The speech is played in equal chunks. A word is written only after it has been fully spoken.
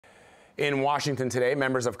In Washington today,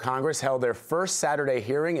 members of Congress held their first Saturday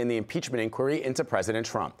hearing in the impeachment inquiry into President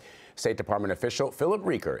Trump. State Department official Philip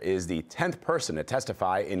Reeker is the 10th person to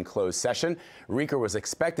testify in closed session. Reeker was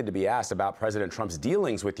expected to be asked about President Trump's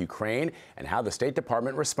dealings with Ukraine and how the State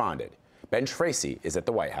Department responded. Ben Tracy is at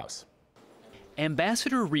the White House.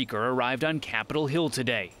 Ambassador Reeker arrived on Capitol Hill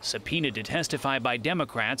today, subpoenaed to testify by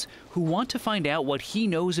Democrats who want to find out what he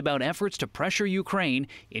knows about efforts to pressure Ukraine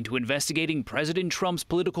into investigating President Trump's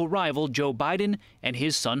political rival Joe Biden and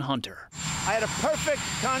his son Hunter. I had a perfect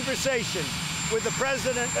conversation with the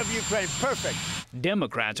president of Ukraine. Perfect.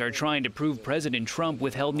 Democrats are trying to prove President Trump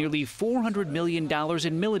withheld nearly $400 million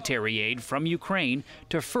in military aid from Ukraine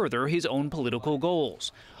to further his own political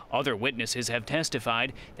goals. Other witnesses have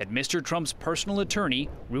testified that Mr. Trump's personal attorney,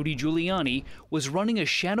 Rudy Giuliani, was running a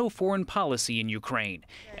shadow foreign policy in Ukraine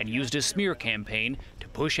and used a smear campaign to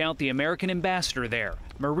push out the American ambassador there,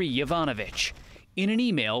 Marie Yovanovitch. In an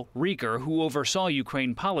email, Reeker, who oversaw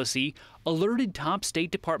Ukraine policy, alerted top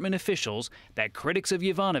State Department officials that critics of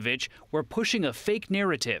Yovanovitch were pushing a fake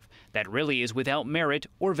narrative that really is without merit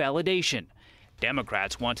or validation.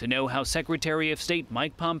 Democrats want to know how Secretary of State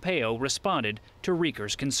Mike Pompeo responded to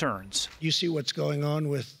Reeker's concerns. You see what's going on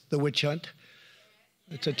with the witch hunt?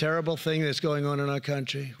 It's a terrible thing that's going on in our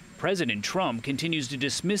country. President Trump continues to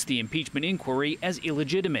dismiss the impeachment inquiry as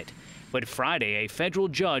illegitimate. But Friday, a federal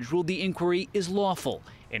judge ruled the inquiry is lawful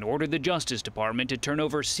and ordered the Justice Department to turn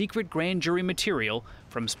over secret grand jury material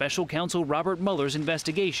from special counsel Robert Mueller's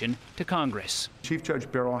investigation to Congress. Chief Judge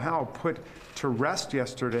Beryl Howell put to rest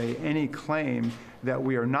yesterday any claim that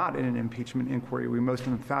we are not in an impeachment inquiry. We most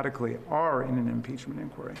emphatically are in an impeachment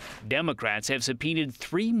inquiry. Democrats have subpoenaed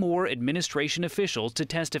 3 more administration officials to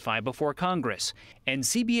testify before Congress. And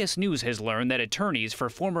CBS News has learned that attorneys for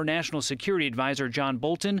former National Security Advisor John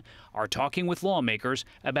Bolton are talking with lawmakers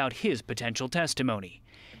about his potential testimony.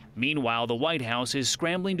 Meanwhile, the White House is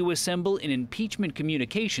scrambling to assemble an impeachment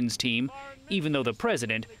communications team, even though the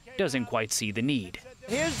president doesn't quite see the need.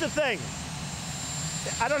 Here's the thing.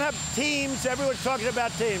 I don't have teams. Everyone's talking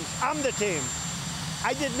about teams. I'm the team.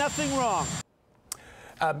 I did nothing wrong.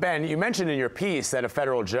 Ben, you mentioned in your piece that a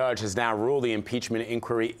federal judge has now ruled the impeachment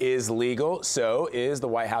inquiry is legal. So is the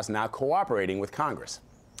White House now cooperating with Congress?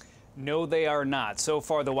 No, they are not. So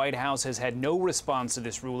far, the White House has had no response to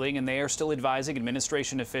this ruling, and they are still advising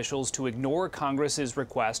administration officials to ignore Congress's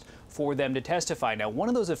request for them to testify. Now, one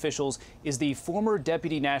of those officials is the former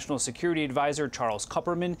Deputy National Security Advisor, Charles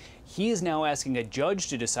Kupperman. He is now asking a judge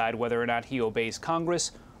to decide whether or not he obeys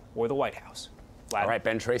Congress or the White House. All right,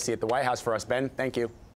 Ben Tracy at the White House for us. Ben, thank you.